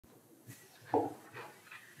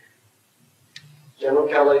General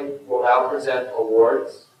Kelly will now present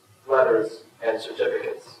awards, letters, and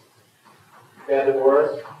certificates. Commander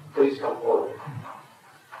Morris, please come forward.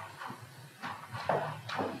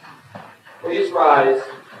 Please rise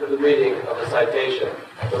for the reading of the citation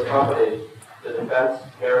to accompany the Defense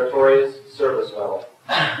Meritorious Service Medal.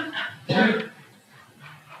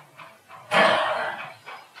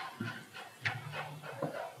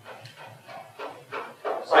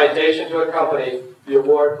 Citation to accompany the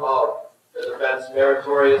award of the Defense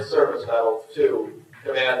Meritorious Service Medal to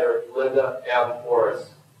Commander Linda M.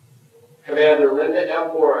 Morris. Commander Linda M.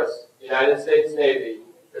 Morris, United States Navy,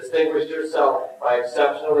 distinguished herself by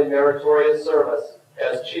exceptionally meritorious service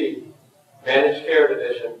as Chief, Managed Care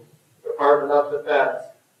Division, Department of Defense,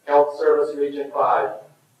 Health Service Region 5,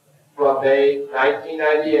 from May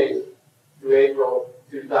 1998 to April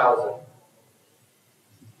 2000.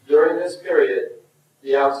 During this period,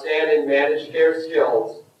 the outstanding managed care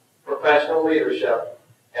skills, professional leadership,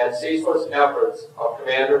 and ceaseless efforts of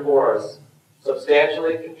Commander Morris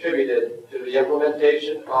substantially contributed to the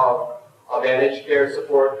implementation of a managed care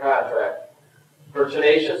support contract. Her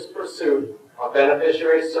tenacious pursuit of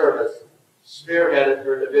beneficiary service spearheaded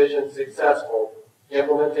her division's successful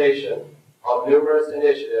implementation of numerous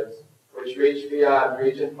initiatives which reached beyond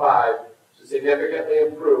Region 5 to significantly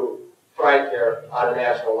improve TRICARE on a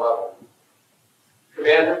national level.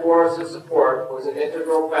 Commander Morris's support was an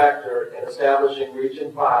integral factor in establishing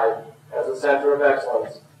Region 5 as a center of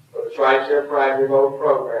excellence for the TRICARE Prime Remote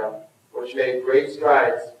program, which made great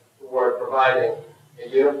strides toward providing a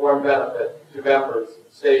uniform benefit to members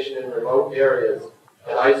stationed in remote areas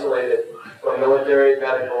and isolated from military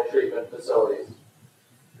medical treatment facilities.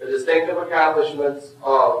 The distinctive accomplishments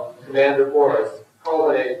of Commander Morris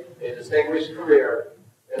culminate a distinguished career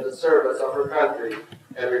in the service of her country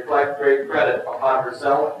and reflect great credit upon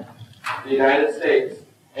herself, the United States,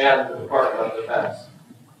 and the Department of Defense.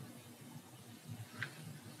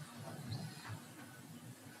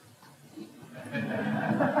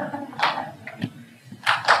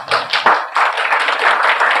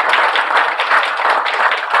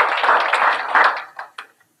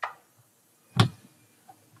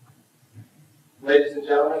 Ladies and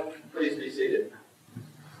gentlemen, please be seated.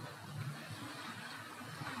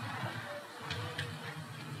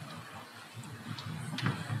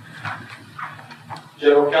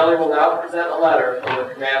 General Kelly will now present a letter from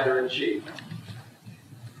the Commander-in-Chief.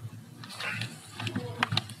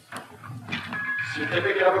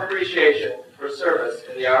 Certificate of Appreciation for Service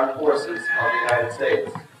in the Armed Forces of the United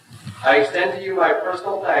States. I extend to you my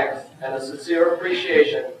personal thanks and a sincere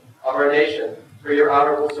appreciation of our nation for your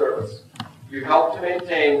honorable service. You helped to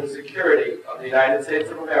maintain the security of the United States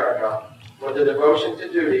of America with a devotion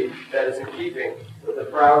to duty that is in keeping with the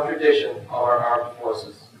proud tradition of our armed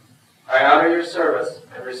forces. I honor your service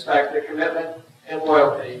and respect the commitment and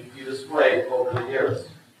loyalty you displayed over the years.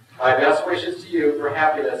 My best wishes to you for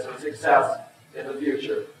happiness and success in the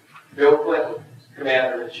future. Bill Clinton,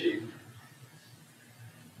 Commander-in-Chief.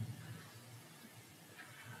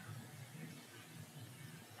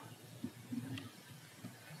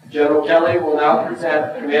 General Kelly will now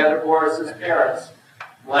present Commander Morris's parents,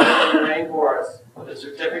 Leonard and Lorraine Morris, with a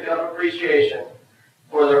certificate of appreciation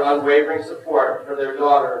for their unwavering support for their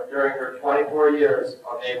daughter during her 24 years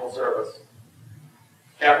of naval service.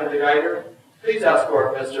 Captain DeGeiter, please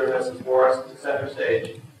escort Mr. and Mrs. Morris to center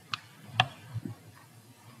stage.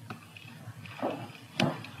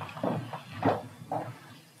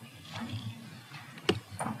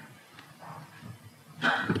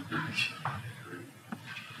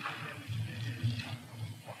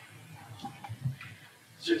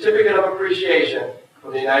 Certificate of Appreciation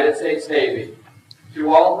from the United States Navy. To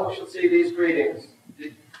all who shall see these greetings,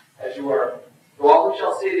 as you were, to all who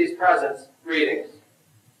shall see these presents, greetings.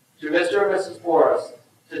 To Mr. and Mrs. Morris,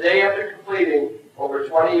 today after completing over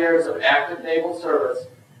 20 years of active naval service,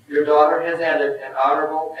 your daughter has ended an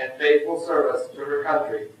honorable and faithful service to her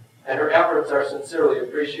country, and her efforts are sincerely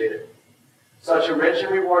appreciated. Such a rich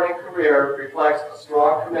and rewarding career reflects a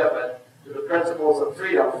strong commitment to the principles of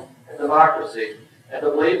freedom and democracy, and the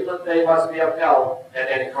belief that they must be upheld at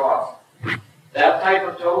any cost. That type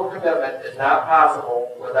of total commitment is not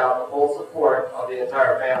possible without the full support of the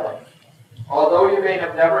entire family. Although you may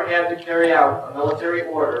have never had to carry out a military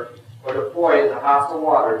order or deploy into hostile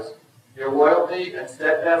waters, your loyalty and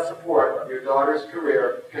steadfast support of your daughter's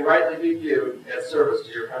career can rightly be viewed as service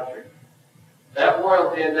to your country. That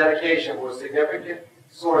loyalty and dedication were significant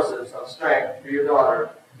sources of strength for your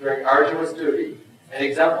daughter during arduous duty and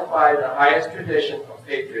exemplify the highest tradition of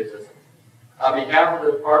patriotism. On behalf of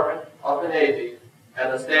the Department of the Navy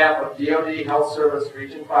and the staff of DoD Health Service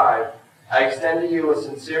Region 5, I extend to you a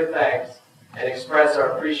sincere thanks and express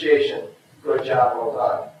our appreciation for a job well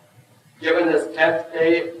done. Given this 10th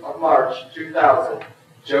day of March 2000,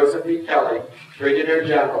 Joseph E. Kelly, Brigadier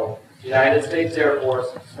General, United States Air Force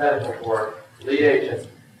Medical Corps, Lead Agent,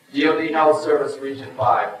 DoD Health Service Region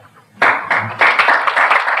 5.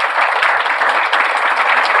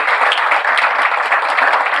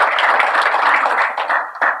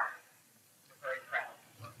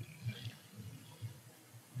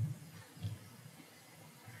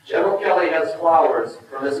 General Kelly has flowers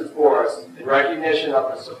for Mrs. Boris in recognition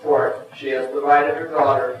of the support she has provided her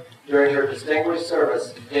daughter during her distinguished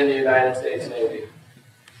service in the United States Navy.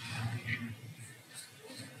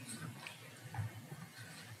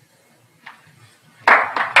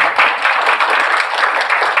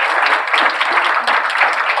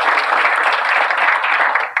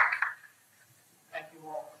 Thank you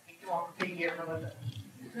all for being here for Linda.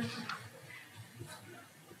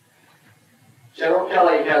 General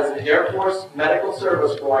Kelly has an Air Force Medical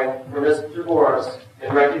Service coin for Mr. Boris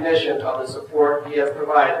in recognition of the support he has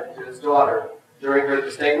provided to his daughter during her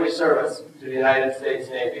distinguished service to the United States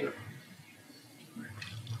Navy.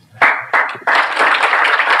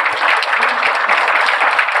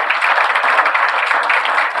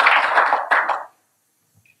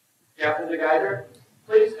 Captain DeGuider,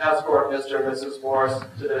 please escort Mr. and Mrs. Boris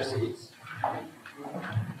to their seats.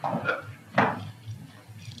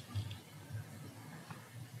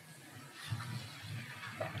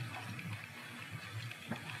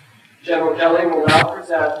 General Kelly will now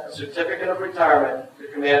present a certificate of retirement to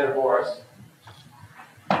Commander Boris.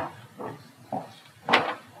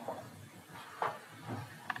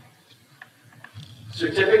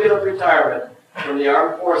 Certificate of retirement from the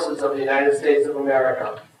Armed Forces of the United States of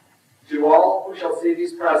America. To all who shall see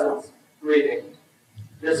these presents, greeting.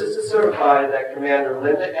 This is to certify that Commander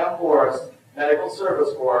Linda M. Boris, Medical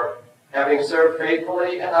Service Corps, having served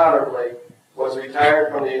faithfully and honorably, was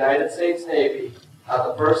retired from the United States Navy on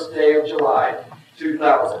the first day of July,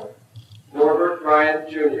 2000. Norbert Bryant,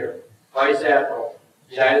 Jr., Vice Admiral,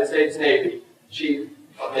 United States Navy, Chief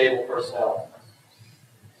of Naval Personnel.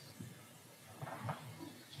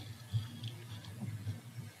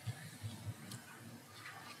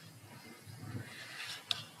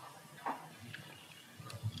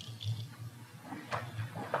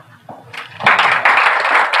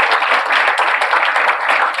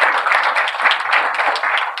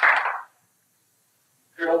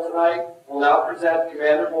 Tonight will now present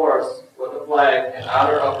Commander Boris with the flag in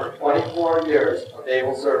honor of her 24 years of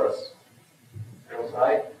naval service.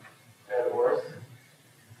 Tonight, Commander Boris.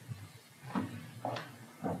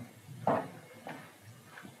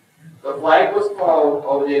 The flag was flown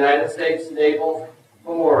over the United States Naval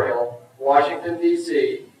Memorial, Washington,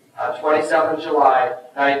 D.C. on 27 July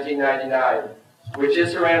 1999, which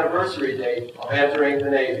is her anniversary date of entering the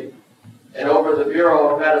Navy, and over the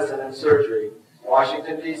Bureau of Medicine and Surgery,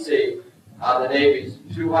 Washington, D.C., on the Navy's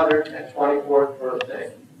 224th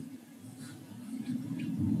birthday.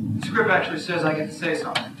 The script actually says I get to say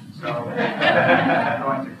something, so I'm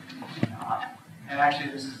going to. And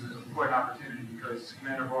actually, this is an important opportunity because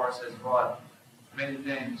Commander Boris has brought many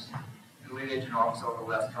things to the lead agent office over the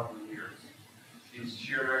last couple of years. She's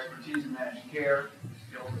shared her expertise in managed care,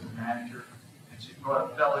 skills as a manager, and she's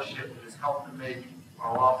brought a fellowship that has helped to make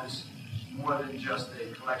our office more than just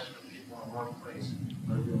a collection of people in a workplace,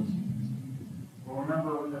 but a real team. We'll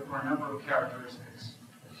remember her for a number of characteristics.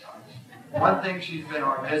 One thing, she's been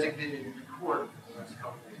our designated recorder for the last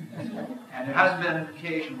couple of years. And there has been an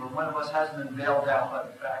occasion where one of us has been bailed out by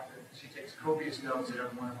the fact that she takes copious notes at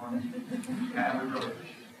every one of our meetings, and we really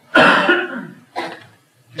appreciate it.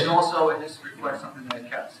 She's also, and this reflects something that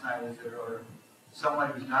Captain Snyder is there, or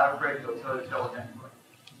someone who's not afraid to go toe-to-toe with anybody,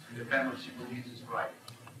 to defend what she believes is right.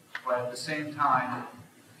 But at the same time,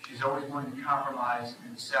 she's always willing to compromise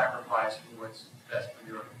and sacrifice for what's best for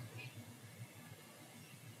the organization.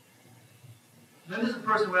 Linda's a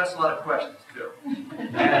person who asks a lot of questions, too,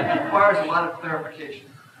 and it requires a lot of clarification,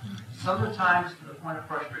 sometimes to the point of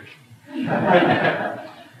frustration,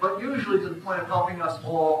 but usually to the point of helping us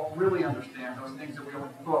all really understand those things that we only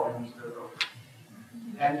thought we understood over.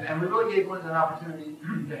 And we really gave Linda an opportunity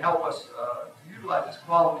to help us utilize this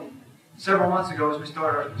quality several months ago as we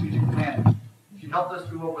started our strategic plan. She helped us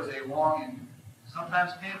through what was a long and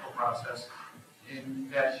sometimes painful process in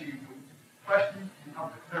that she would question and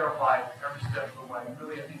help to clarify every step of the way. And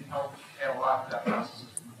really, I think, helped add a lot to that process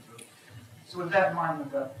as we went through. So with that in mind,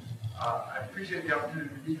 Linda, I appreciate the opportunity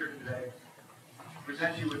to be here today to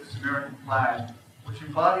present you with this American flag, which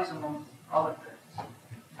embodies, among other things,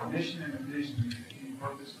 a mission and a vision that you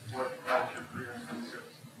work to support throughout your career in the service.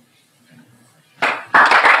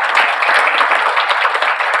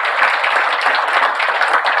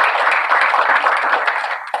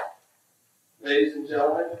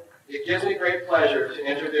 It gives me great pleasure to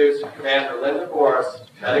introduce Commander Linda Forrest,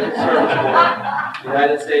 Medical Service Corps,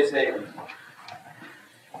 United States Navy.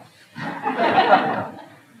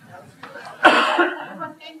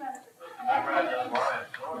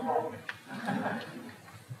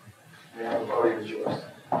 The podium is yours.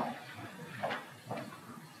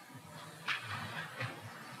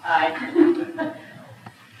 Hi.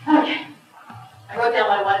 Okay. I wrote down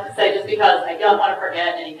what I wanted to say just because I don't want to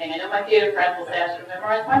forget anything. I know my theater friends will say I should have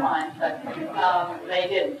memorized my lines, but they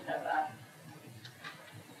didn't.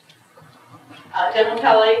 General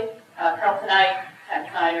Kelly, Colonel Tonight, Ted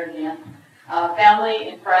Snyder, Dan. Family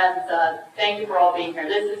and friends, thank you for all being here.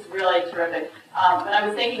 This is really terrific. When I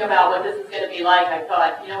was thinking about what this is going to be like, I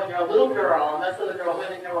thought, you know, when you're a little girl, and most of the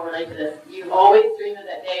women here will relate to this, you always dream of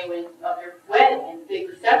that day of your wedding and big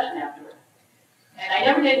reception afterwards. And I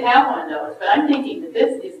never did have one of those, but I'm thinking that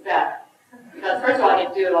this is better. Because first of all, I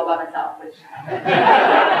get to do it all by myself, which... and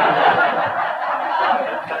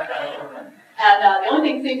the only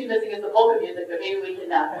thing that seems to be missing is the polka music, but maybe we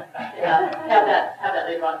can have that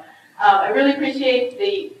later on. I really appreciate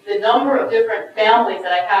the number of different families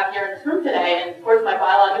that I have here in this room today, and of course my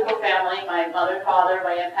biological family, my mother and father,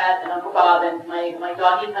 my Aunt Pat and Uncle Bob, and my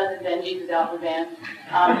doggy cousin Benji, who's out in the van,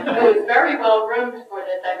 who was very well groomed for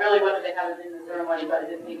this. I really wanted to have it in the ceremony, but I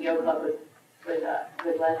didn't think the club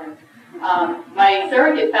would let him. My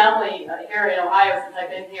surrogate family here in Ohio, since I've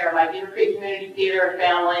been here, my Beaver Creek Community Theater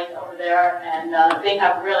family over there, and they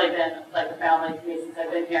have really been like a family to me since I've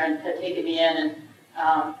been here and have taken me in and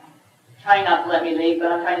trying not to let me leave,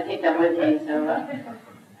 but I'm trying to take them with me. So,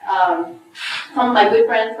 some of my good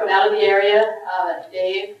friends from out of the area,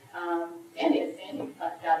 Dave, Sandy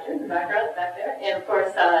down here in the back there, and of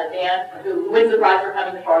course Dan, who wins the prize for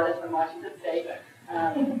coming the farthest from Washington State.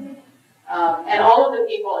 And all of the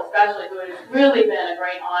people, especially, who it has really been a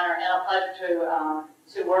great honor and a pleasure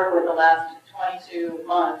to work with the last 22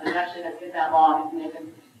 months. It actually has been that long. It's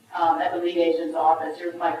been at the lead agent's office.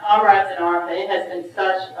 You're my comrades in arms, and it has been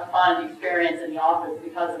such a fun experience in the office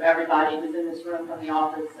because of everybody who's in this room from the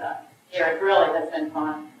office here. It really has been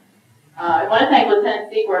fun. I want to thank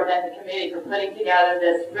Lieutenant Seaworth and the committee for putting together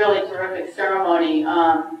this really terrific ceremony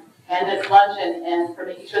and this luncheon, and for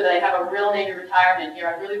making sure that I have a real Navy retirement here.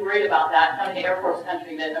 I'm really worried about that, coming to Air Force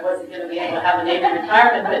country, that I wasn't going to be able to have a Navy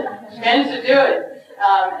retirement, but she managed to do it.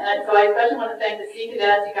 And so I especially want to thank the Sea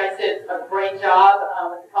Cadets. You guys did a great job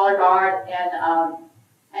with the color guard,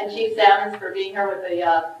 and Chief Salmons for being here with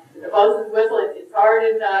the bosun's whistle. It's hard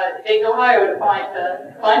in Dayton, Ohio to find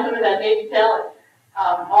some of that Navy talent.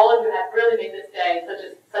 All of you have really made this day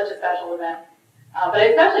such a special event. But I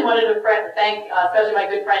especially wanted to thank especially my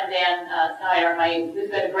good friend Dan Snyder, who's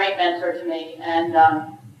been a great mentor to me, and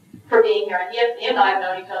for being here. And he and I have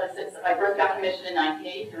known each other since I first got commissioned in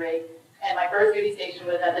 1983. And my first duty station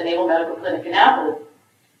was at the Naval Medical Clinic in Annapolis.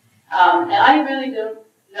 And I really don't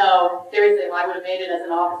know, seriously, if I would have made it as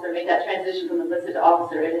an officer, made that transition from enlisted to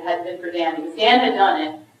officer if it hadn't been for Dan. Because Dan had done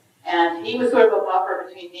it, and he was sort of a buffer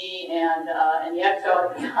between me and the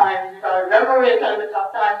XO at the time. You probably remember we had kind of a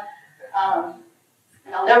tough time.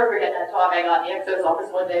 And I'll never forget that talk I got in the XO's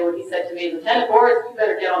office one day when he said to me, "Lieutenant Boris, you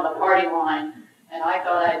better get on the party line." And I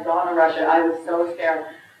thought I had gone to Russia. I was so scared.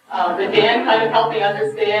 But Dan kind of helped me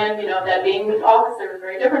understand, that being an officer is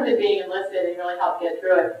very different than being enlisted, and really helped get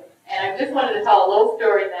through it. And I just wanted to tell a little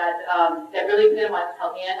story that really epitomizes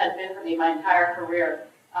how Dan has been for me my entire career.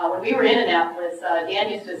 When we were in Annapolis, Dan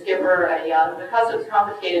used to give her the customs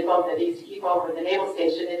confiscated boat that he used to keep over at the naval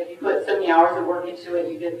station, and if you put so many hours of work into it,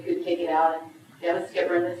 you could take it out. And Dan was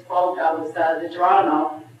skipper, and this boat was the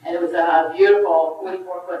Geronimo, and it was a beautiful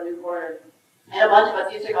 44-foot new quarter. And a bunch of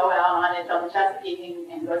us used to go out on it on the Chesapeake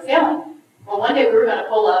and go sailing. Well, one day we were going to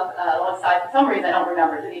pull up alongside, for some reason I don't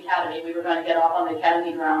remember, to the academy. We were going to get off on the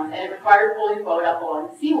academy grounds, and it required pulling the boat up along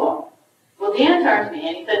the seawall. Well, Dan turned to me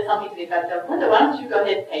and he said something to the effect of, "Linda, why don't you go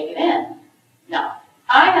ahead and take it in?" No.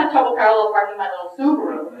 I have trouble parallel parking my little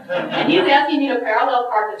Subaru, and he's asking me to parallel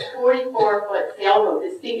park this 44-foot sailboat.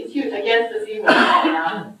 This thing is huge against the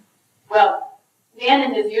seawall. Well, Dan,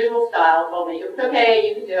 in his usual style, told me, "It's okay,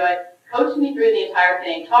 you can do it." Coached me through the entire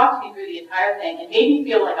thing, talked me through the entire thing, and made me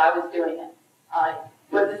feel like I was doing it.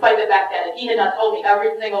 But despite the fact that if he had not told me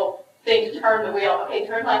every single thing to turn the wheel, okay,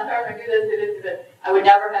 turn my car, do this, do this, do this, I would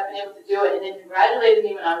never have been able to do it. And then congratulated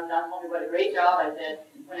me when I was done, told me what a great job I did.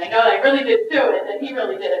 When I know that I really did do it, that he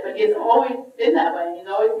really did it. But he's always been that way. He's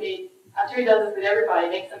always made, I'm sure he does this with everybody,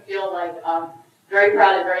 makes them feel like very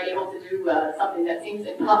proud and very able to do something that seems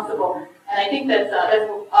impossible. And I think that's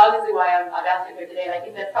obviously why I've asked him here today, and I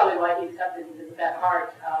think that's probably why he accepted me, because of that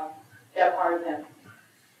part of him.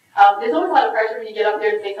 There's always a lot of pressure when you get up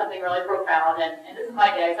there to say something really profound, and this is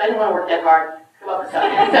my day, so I didn't want to work that hard to come up with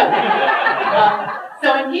something.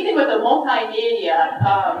 So in keeping with the multimedia,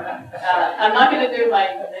 I'm not going to do my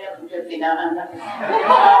gypsy now. I'm not going to.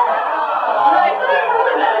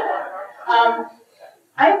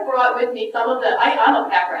 I brought with me some of the. I'm a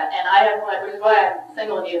pack rat, and I have, which is why I'm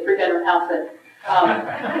single and need a 3-bedroom house. But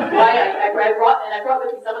I brought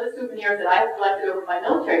with me some of the souvenirs that I have collected over my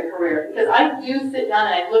military career, because I do sit down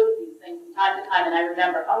and I look at these things from time to time, and I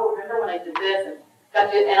remember, remember when I did this, and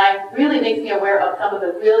it really makes me aware of some of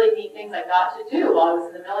the really neat things I got to do while I was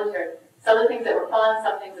in the military. Some of the things that were fun,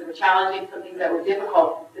 some things that were challenging, some things that were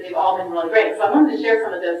difficult, but they've all been really great. So I wanted to share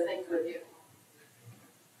some of those things with you.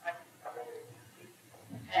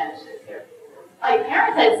 And it's just here. My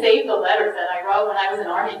parents had saved the letters that I wrote when I was in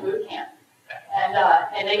Army boot camp. And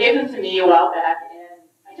they gave them to me a while back, and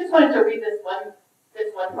I just wanted to read this one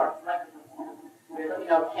part. Let me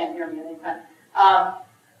know if you can't hear me at any time.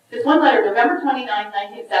 This one letter, November 29,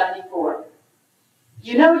 1974.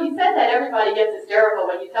 You know, you said that everybody gets hysterical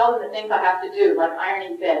when you tell them the things I have to do, like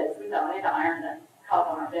ironing beds. We know I had to iron the cup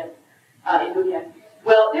on our bed in boot camp.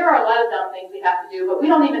 Well, there are a lot of dumb things we have to do, but we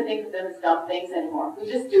don't even think of them as dumb things anymore. We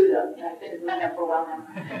just do them. I've been in boot camp for a while now.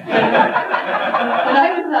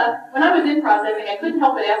 When I was in processing, I couldn't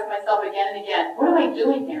help but ask myself again and again, what am I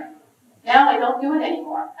doing here? Now I don't do it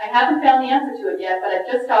anymore. I haven't found the answer to it yet, but I've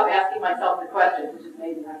just stopped asking myself the question, which is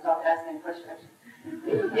amazing. I've stopped asking the question.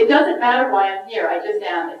 It doesn't matter why I'm here. I just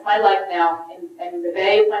am. It's my life now, and the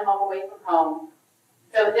Bay is my home away from home.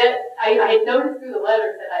 So that I had noticed through the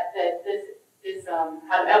letters that this is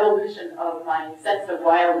kind of evolution of my sense of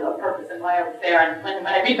why I was a purpose and why I was there. And when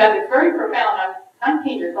I read that, it's very profound. I was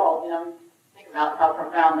 19 years old, think about how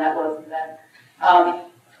profound that was.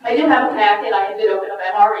 I did have a packet. I did open up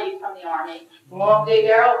MREs from the Army. Hey,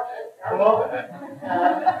 Daryl.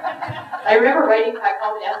 I remember writing back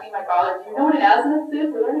home and asking my father, do you know what an azimuth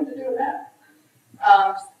is? We're learning to do that.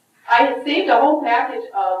 I had saved a whole package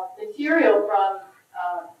of material from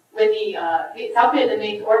when the South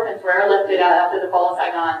Vietnamese orphans were airlifted after the fall of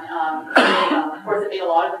Saigon. Of course, it made a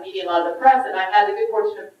lot of the media, a lot of the press, and I had the good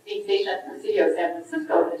fortune of being stationed at the Presidio, San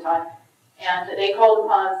Francisco at the time. And they called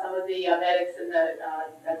upon some of the medics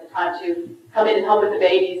at the time to come in and help with the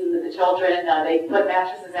babies and the children. They put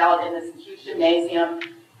mattresses out in this huge gymnasium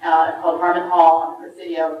called Harmon Hall on the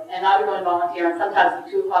Presidio. And I would go and volunteer, and sometimes at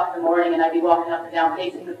 2 o'clock in the morning, and I'd be walking up and down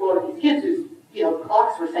pacing the floor with these kids whose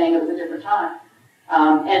clocks were saying it was a different time.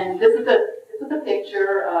 And this is a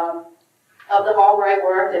picture of the hall where I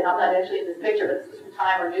worked, and I'm not actually in this picture, but this was from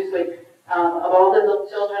Time or Newsweek, of all the little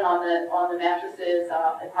children on the mattresses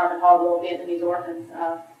at Harmon Hall, little Vietnamese orphans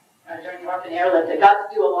during the orphan airlift. I got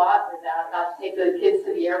to do a lot with that. I got to take the kids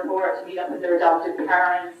to the airport to meet up with their adoptive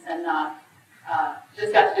parents, and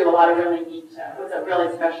just got to do a lot of really neat. It was a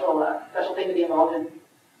really special thing to be involved in.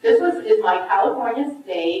 This is my California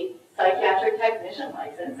State psychiatric technician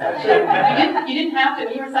license. Actually, you didn't have to.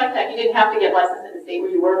 When you were psych tech, you didn't have to get licensed in the state where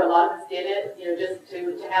you were, but a lot of us did it, just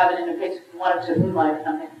to have it in case you wanted to moonlight or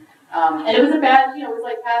something. And it was a badge, it was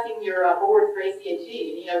like passing your board for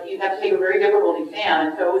ACHE. You have to take a very difficult exam,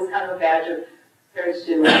 and so it was kind of a badge of courage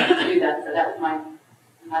to do that. So that was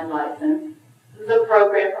my license. This is a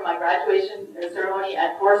program for my graduation ceremony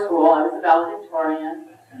at Forest School. I was a valedictorian.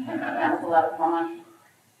 That was a lot of fun.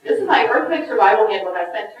 This is my earthquake survival handbook. I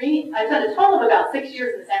spent a total of about 6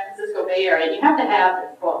 years in the San Francisco Bay Area, and you have to have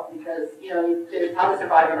this book because, there's how to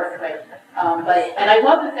survive an earthquake. And I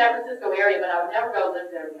love the San Francisco area, but I would never go live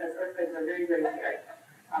there because earthquakes are very, very scary.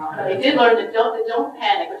 But I did learn that don't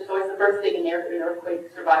panic, which is always the first thing in an earthquake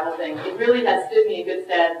survival thing. It really has stood me in good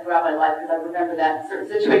stead throughout my life because I remember that in certain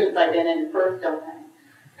situations I've been in, and first, don't panic.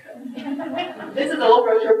 This is a little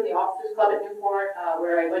brochure from the Officers Club at Newport,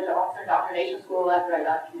 where I went to officer indoctrination school after I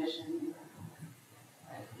got commissioned.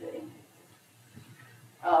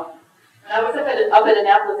 When I was up at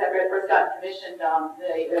Annapolis after I first got commissioned,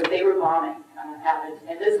 the Beirut bombing happened.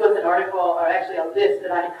 And this was an article, or actually a list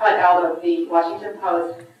that I had cut out of the Washington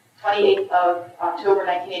Post, 28th of October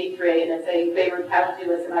 1983, and it's a Beirut casualty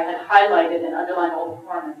list, and I had highlighted and underlined all the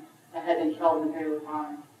corpsmen that had been killed in the Beirut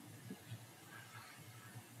bombing.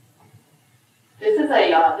 This is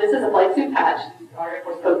a flight suit patch. Our Air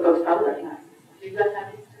Force folks probably recognize this. Do you guys have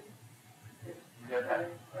these? This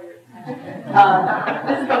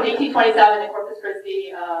is from 1827 in Corpus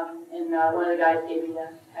Christi, and one of the guys gave me the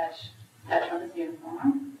patch from his uniform.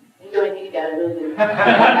 I didn't do anything to get it, I really didn't.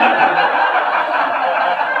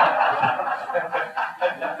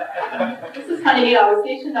 This is is kind of neat. I was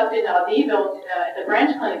stationed up in Beeville at the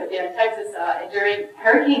branch clinic up there in Texas during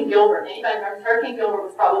Hurricane Gilbert. Anybody remembers Hurricane Gilbert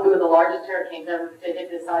was probably one of the largest hurricanes ever to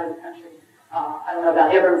hit this side of the country. I don't know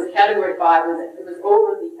about ever. It was Category 5. It was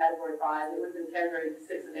over the Category 5. It would have been Category 6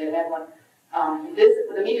 if they had one.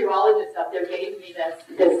 The meteorologist up there gave me this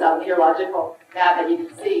meteorological map that you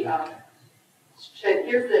can see.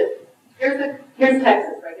 Here's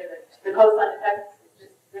Texas right here, the coastline of Texas.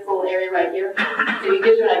 Just this little area right here. So it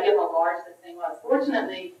gives you an idea of how large this thing was.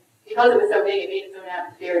 Fortunately, because it was so big, it made its own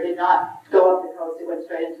atmosphere. It did not go up the coast. It went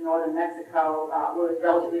straight into northern Mexico, where it was a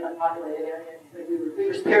relatively unpopulated area. We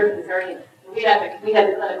were spared from this hurricane. We had the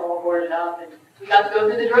clinic all boarded up, and we got to go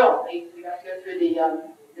through the drill. We got to go through the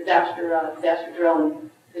disaster drill, and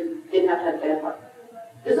didn't have to have bad luck.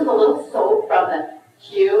 This is a little soap from the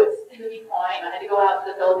Q. It's Snoopy Point. I had to go out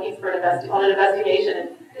to the Philippines for on an investigation, and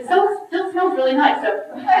it still smells really nice. So,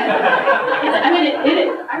 I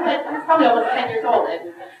was probably almost 10 years old, and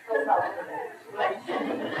it still smells good.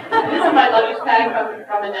 This is my luggage bag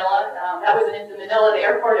from Manila. That was in Manila, the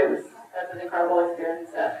airport. That's an incredible experience.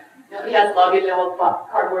 Nobody has luggage, they all have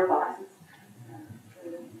cardboard boxes.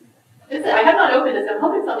 I have not opened this. I'm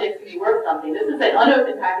hoping someday it's going to be worth something. This is an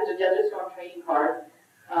unopened package of Desert Storm trading cards.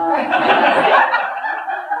 I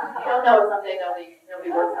don't know if someday they'll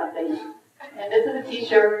be worth something. And this is a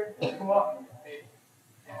T-shirt. I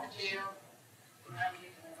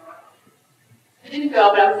didn't go,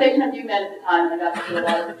 but I was stationed a few men at the time, and I got to do a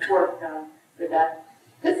lot of work with that.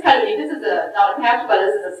 This is kind of neat. This is not a patch, but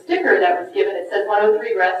this is a sticker that was given. It says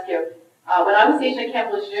 103 Rescue. When I was stationed at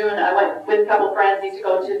Camp Lejeune, I went with a couple of friends. We used to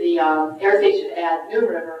go to the air station at New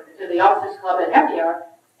River, to the officers club at happy hour.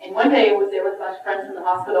 And one day I was there with a bunch of friends from the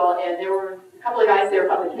hospital, and there were a couple of guys there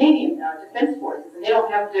from the Canadian Defense Forces. And they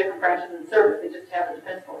don't have different branches in the service, they just have the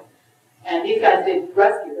Defense Force. And these guys did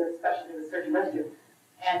rescue, their specialty was search and rescue.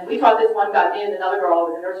 And we taught this one guy, me and another girl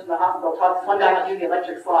who was a nurse from the hospital, taught this one guy how to do the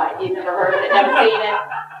electric slide. He'd never heard of it, never seen it.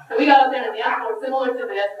 So we got up there, and the answer was similar to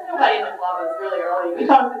this. Nobody in the club was really early. We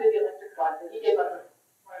taught him to do the electric slide, so he gave us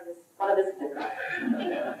one of his stickers.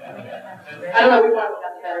 I don't know which one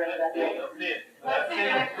got the better end of that day. I think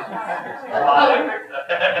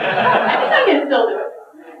I can still do it.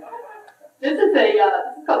 This is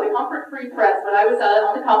called the Comfort Free Press. When I was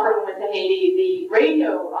on the Comfort and went to Haiti, the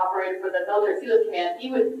radio operator for the Military Sealift Command, he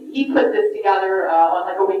put this together on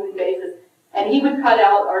like a weekly basis, and he would cut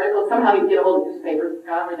out articles. Somehow he'd get a hold of newspapers.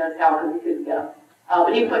 God only knows how, because we couldn't get them. But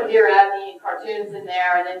he put Dear Abby and cartoons in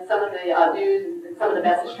there, and then some of the news and some of the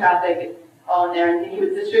message traffic all in there, and he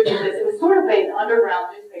would distribute this. It was sort of an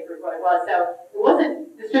underground newspaper is what it was. So it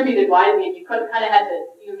wasn't distributed widely, and you kind of had to,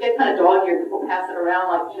 you get kind of dog-eared. People pass it around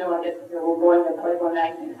like, I guess we're going to Playboy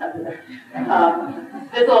magazine or something.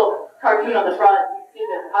 This little cartoon on the front, you see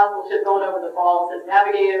the hospital ship going over the falls, says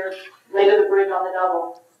Navigator, later the bridge on the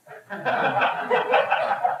double.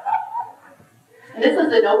 And this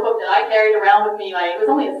was the notebook that I carried around with me. It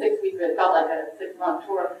was only a 6-week, but it felt like a 6-month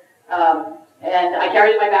tour. And I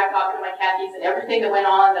carried in my back pocket my khakis and everything that went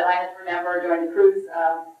on that I had to remember during the cruise.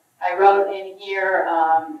 I wrote in here,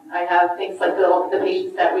 I have things like the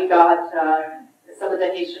patients that we got, some of the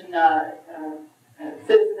Haitian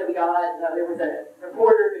citizens that we got. There was a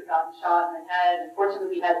reporter who got shot in the head.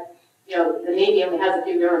 Unfortunately, we had, the Navy only has a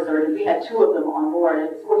few neurosurgeons. We had 2 of them on board, and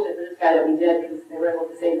it's fortunate for this guy that we did, because they were able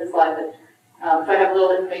to save his life. But, so I have a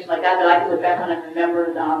little information like that I can look back on and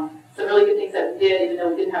remember some really good things that we did, even though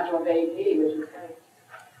we didn't have to obey Haiti, which was great.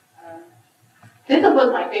 This was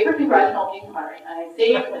my favorite congressional inquiry, and I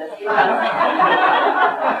saved this because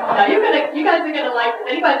now you guys are gonna like this.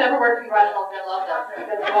 Anybody's ever worked congressional is gonna love this,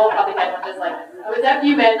 because we've all probably had one just like this. I was at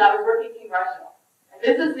UMed and I was working congressional, and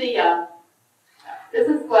this is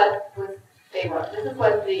what they wrote. This is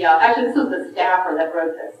what actually this was the staffer that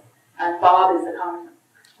wrote this, and Bob is the congressman.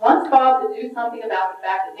 Wants Bob to do something about the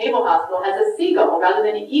fact that Naval Hospital has a seagull rather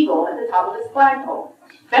than an eagle at the top of its flagpole.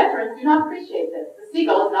 Veterans do not appreciate this. The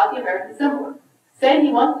seagull is not the American symbol. Said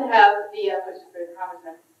he wants to have the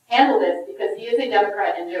congressman handle this because he is a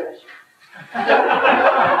Democrat and Jewish.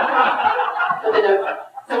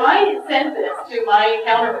 So I sent this to my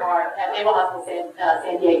counterpart at Naval Hospital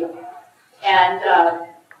San Diego, and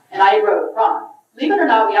I wrote, Ron, believe it or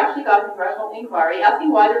not, we actually got a congressional inquiry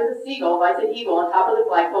asking why there is a seagull, I said eagle, on top of the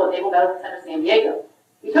flagpole at Naval Medical Center San Diego.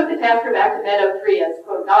 We took the tasker back to Med 03 as,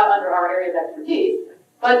 quote, not under our area of expertise,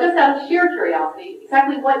 but just out of sheer curiosity,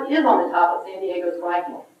 exactly what is on the top of San Diego's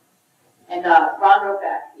flagpole. And Ron wrote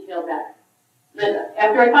back, emailed back, Linda,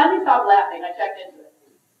 after I finally stopped laughing, I checked into it.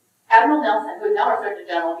 Admiral Nelson, who is now our Surgeon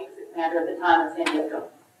General, he was the commander at the time of San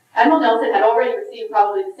Diego. Admiral Nelson had already received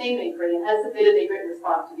probably the same inquiry and has submitted a written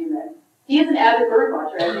response to UMed. He is an avid bird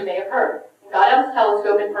watcher, as you may have heard. In got out his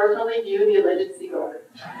telescope and personally viewed the alleged seagull.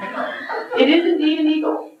 It is indeed an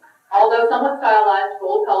eagle, although somewhat stylized,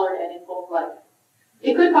 gold-colored, and in full flight.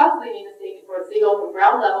 It could possibly be mistaken for a seagull from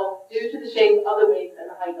ground level due to the shape of the wings and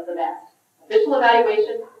the height of the mast. Official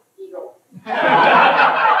evaluation, eagle.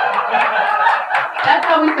 That's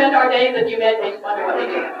how we spend our days at UMed, makes you wonder what we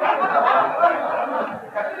do.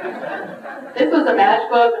 This was a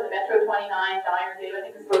matchbook in the Metro 29 diner table. I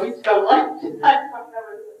think this is where we used to go to lunch. I don't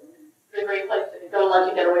remember. It's a great place to go to lunch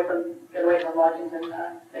and get away from Washington.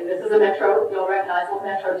 And this is a Metro, the old recognizable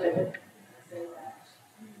Metro ticket.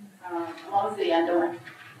 I'm almost at the end, don't I?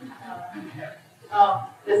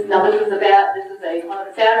 This is one of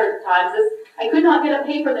the sadder times. I could not get a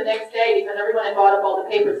paper the next day because everyone had bought up all the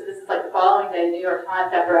papers. So this is like the following day, the New York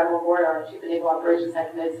Times, after Admiral Ward, our chief of naval operations,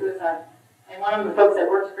 had committed suicide. And one of the folks that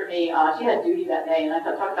worked for me, she had duty that day, and I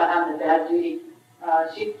talked about having a bad duty.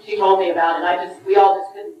 She told me about it. We all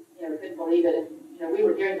just couldn't believe it. And we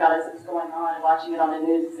were hearing about it as it was going on and watching it on the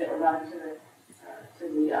news as they were running to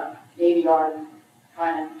the Navy Yard and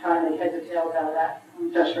trying to make heads or tails out of that.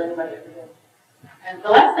 I'm not sure anybody ever did. And the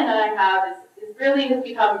last thing that I have is really has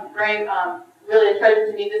become very, really a treasure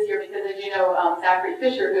to me this year because, as you know, Zachary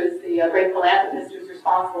Fisher, who's the great philanthropist who's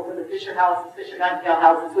responsible for the Fisher houses, Fisher Nightingale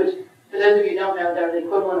houses, which, for those of you who don't know, they're the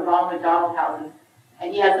equivalent of Ronald McDonald houses.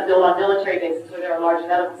 And he has them built on military bases where there are large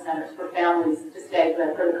medical centers for families to stay who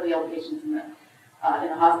have critically ill patients in the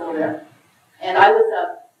hospital there. And I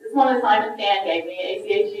was, this is one of the Simon Fan gave me, an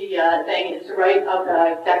ACHE thing, is to write up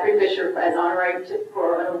Zachary Fisher as honorary, to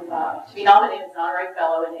be nominated as an honorary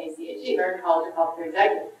fellow in ACHE, American College of Healthcare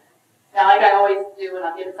Executives. Now, like I always do when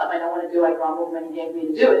I'm given something I don't want to do, I grumble when he gave me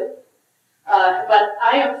to do it. But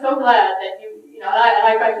I am so glad that and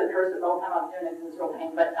I actually cursed the whole time I was doing it because it was real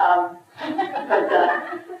pain, but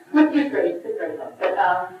it's great,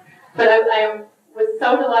 but I was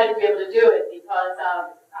so delighted to be able to do it because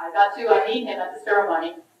I got to meet him at the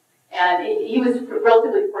ceremony, and he was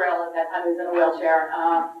relatively frail at that time. He was in a wheelchair,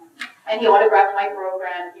 and he autographed my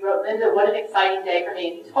program. He wrote, "Linda, what an exciting day for me."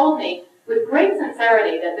 And he told me with great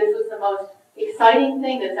sincerity that this was the most exciting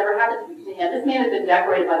thing that's ever happened to him. This man had been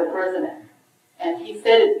decorated by the president. And he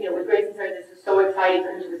said it, with great sincerity, this was so exciting for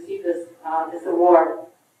him to receive this award.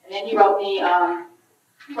 And then he wrote me, or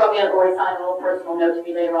he signed a little personal note to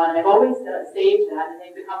me later on, and I've always saved that, and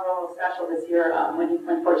they've become real special this year when he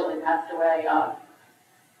unfortunately passed away.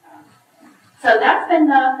 So that's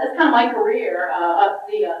kind of my career, a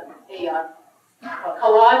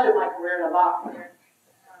collage of my career in a box here.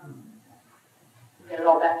 Get it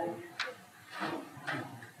all back in.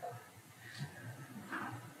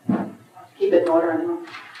 Keep it in order anymore.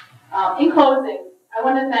 In closing, I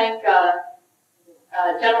want to thank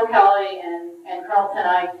General Kelly and Colonel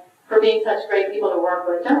Tenai for being such great people to work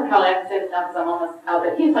with. General Kelly, I have to say this now because I'm almost out,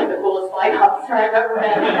 but he's like the coolest flight officer I've ever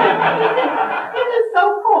met. He's just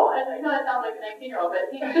so cool. And I know that sounds like a 19-year-old, but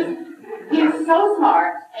he's so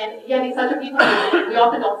smart, and yet he's such a people person. We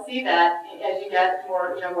often don't see that as you get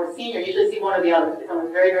more senior. You usually see one or the other.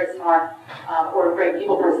 Someone's very, very smart, or a great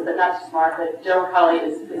people person, but not too smart. But General Kelly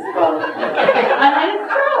is both. And it's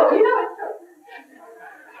true. It's true.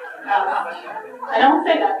 I don't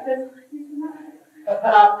say that because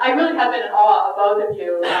I really have been in awe of both of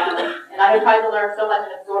you, and I have tried to learn so much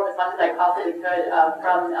and absorb as much as I possibly could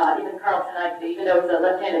from even Colonel tonight, even though he's a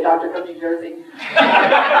left-handed doctor from New Jersey.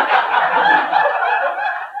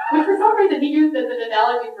 Which for some reason he used as an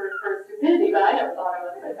analogy for stupidity, but I never thought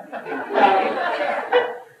of it.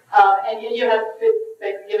 And you have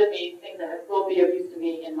given me things that will be of use to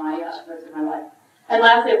me in my rest of my life. And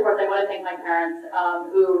lastly, of course, I want to thank my parents,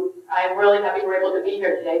 who I am really happy we're able to be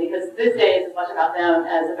here today, because this day is as much about them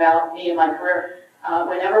as about me and my career.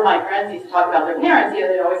 Whenever my friends used to talk about their parents,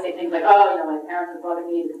 they'd always say things like, my parents are bugging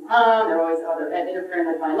me to come home, they're always interfering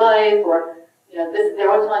with my life, or, they're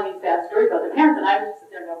always telling these bad stories about their parents, and I would just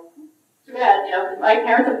sit there and go, too bad, because my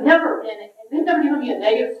parents have never given me a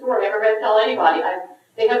negative story I've ever read to tell anybody.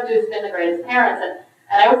 They have just been the greatest parents, and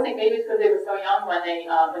I always think maybe it's because they were so young when they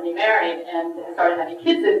married and started having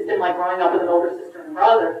kids. It's been like growing up with an older sister and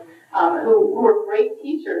brother who were great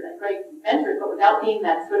teachers and great mentors, but without being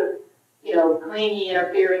that sort of clingy,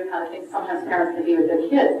 interfering kind of thing sometimes parents can be with their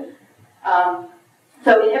kids.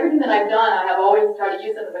 So in everything that I've done, I have always tried to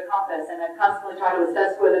use them as a compass, and I've constantly tried to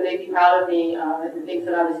assess whether they'd be proud of me and the things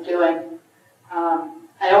that I was doing.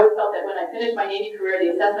 I always felt that when I finished my Navy career, the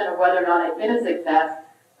assessment of whether or not I'd been a success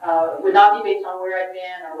would not be based on where I'd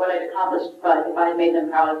been or what I'd accomplished, but if I had made them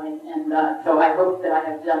proud of me. And so I hope that I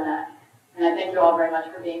have done that. And I thank you all very much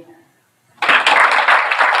for being here.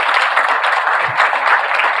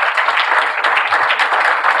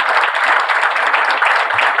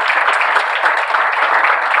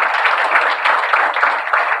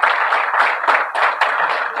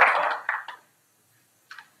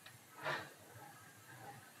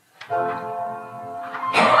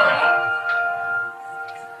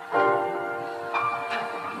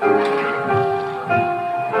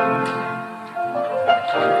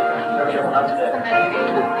 Not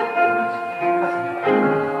today.